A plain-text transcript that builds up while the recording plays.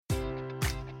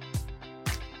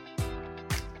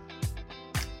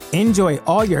Enjoy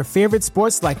all your favorite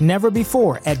sports like never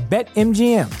before at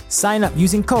BetMGM. Sign up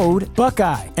using code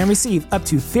Buckeye and receive up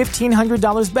to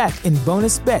 $1,500 back in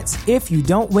bonus bets if you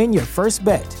don't win your first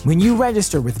bet. When you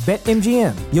register with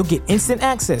BetMGM, you'll get instant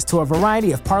access to a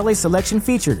variety of parlay selection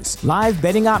features, live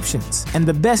betting options, and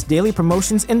the best daily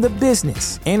promotions in the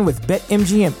business. And with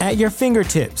BetMGM at your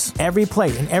fingertips, every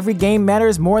play and every game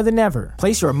matters more than ever.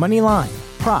 Place your money line,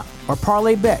 prop, or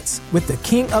parlay bets with the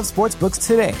king of sportsbooks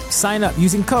today. Sign up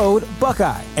using code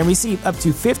Buckeye and receive up to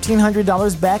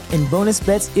 $1,500 back in bonus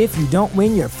bets if you don't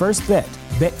win your first bet.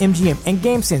 BetMGM and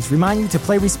GameSense remind you to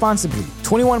play responsibly.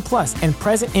 21 plus and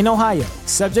present in Ohio,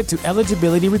 subject to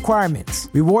eligibility requirements.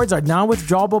 Rewards are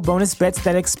non-withdrawable bonus bets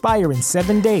that expire in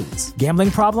 7 days. Gambling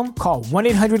problem? Call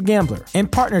 1-800-GAMBLER. In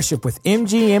partnership with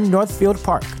MGM Northfield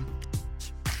Park.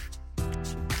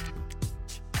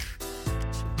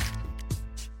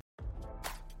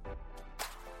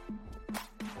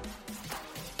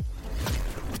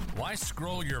 Why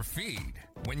scroll your feed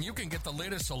when you can get the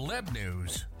latest celeb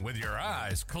news with your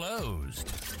eyes closed?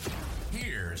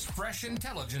 Here's fresh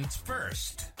intelligence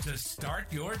first to start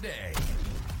your day.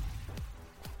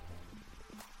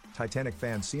 Titanic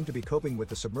fans seem to be coping with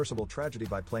the submersible tragedy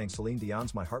by playing Celine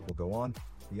Dion's My Heart Will Go On,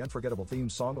 the unforgettable theme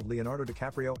song of Leonardo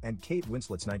DiCaprio and Kate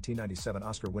Winslet's 1997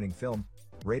 Oscar-winning film,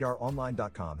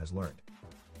 RadarOnline.com has learned.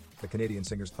 The Canadian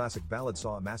singer's classic ballad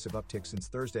saw a massive uptick since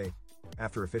Thursday,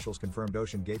 after officials confirmed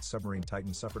Ocean Gate's submarine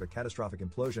Titan suffered a catastrophic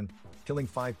implosion, killing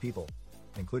 5 people,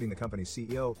 including the company's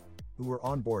CEO, who were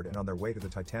on board and on their way to the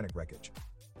Titanic wreckage.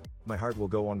 My Heart Will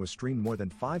Go On was streamed more than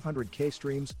 500,000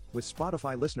 streams, with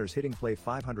Spotify listeners hitting play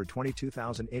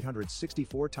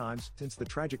 522,864 times since the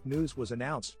tragic news was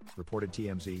announced, reported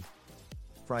TMZ.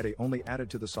 Friday only added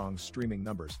to the song's streaming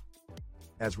numbers.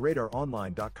 As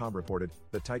RadarOnline.com reported,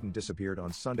 the Titan disappeared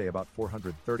on Sunday about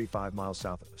 435 miles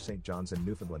south of St. John's in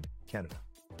Newfoundland, Canada.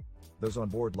 Those on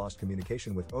board lost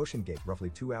communication with Ocean Gate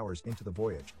roughly 2 hours into the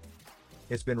voyage.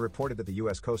 It's been reported that the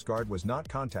U.S. Coast Guard was not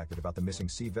contacted about the missing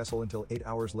sea vessel until 8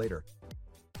 hours later.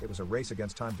 It was a race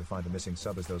against time to find the missing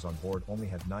sub, as those on board only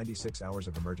had 96 hours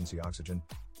of emergency oxygen,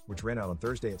 which ran out on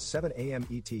Thursday at 7 a.m.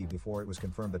 ET before it was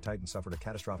confirmed the Titan suffered a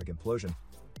catastrophic implosion,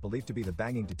 believed to be the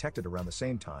banging detected around the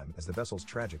same time as the vessel's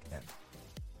tragic end.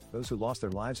 Those who lost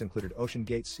their lives included Ocean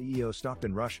Gate CEO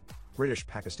Stockton Rush,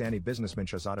 British-Pakistani businessman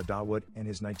Shahzada Dawood and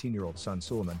his 19-year-old son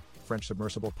Suleiman, French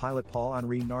submersible pilot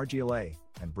Paul-Henri Nargeolet,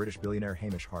 and British billionaire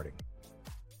Hamish Harding.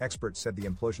 Experts said the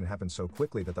implosion happened so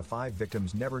quickly that the 5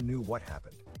 victims never knew what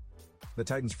happened. The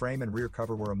Titan's frame and rear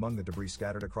cover were among the debris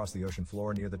scattered across the ocean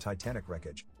floor near the Titanic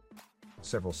wreckage.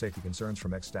 Several safety concerns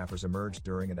from ex-staffers emerged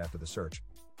during and after the search,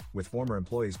 with former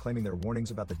employees claiming their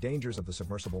warnings about the dangers of the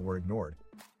submersible were ignored.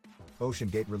 Ocean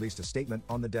Gate released a statement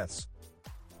on the deaths.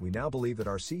 We now believe that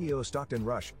our CEO Stockton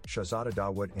Rush, Shahzada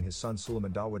Dawood and his son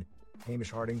Suleiman Dawood,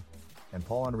 Hamish Harding, and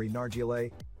Paul-Henri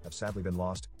Nargeolet have sadly been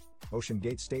lost. Ocean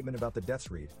Gate's statement about the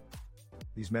deaths read: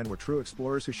 These men were true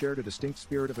explorers who shared a distinct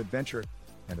spirit of adventure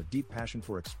and a deep passion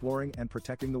for exploring and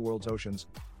protecting the world's oceans.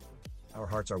 Our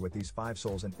hearts are with these 5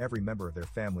 souls and every member of their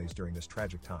families during this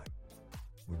tragic time.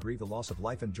 We grieve the loss of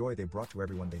life and joy they brought to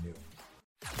everyone they knew.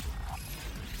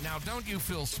 Now, don't you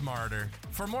feel smarter?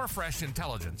 For more fresh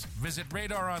intelligence, visit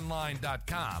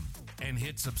RadarOnline.com and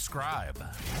hit subscribe.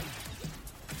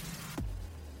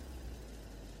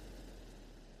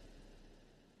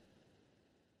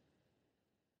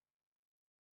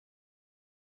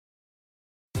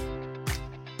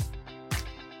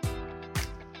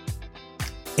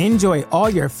 Enjoy all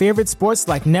your favorite sports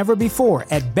like never before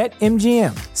at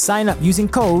BetMGM. Sign up using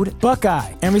code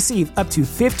Buckeye and receive up to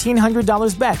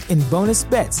 $1,500 back in bonus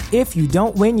bets if you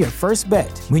don't win your first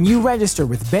bet. When you register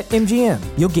with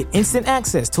BetMGM, you'll get instant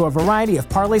access to a variety of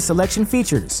parlay selection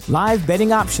features, live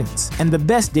betting options, and the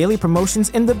best daily promotions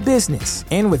in the business.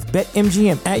 And with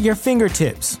BetMGM at your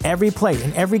fingertips, every play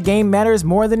and every game matters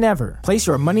more than ever. Place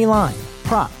your money line,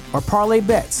 prop, or parlay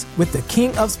bets with the king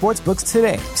of sportsbooks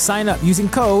today. Sign up using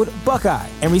code Buckeye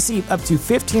and receive up to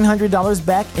 $1,500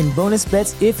 back in bonus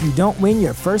bets if you don't win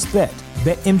your first bet.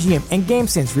 BetMGM and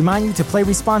GameSense remind you to play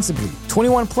responsibly.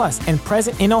 21 plus and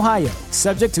present in Ohio,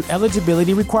 subject to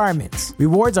eligibility requirements.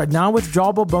 Rewards are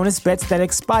non-withdrawable bonus bets that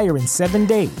expire in 7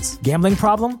 days. Gambling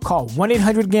problem? Call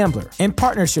 1-800-GAMBLER. In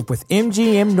partnership with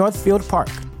MGM Northfield Park.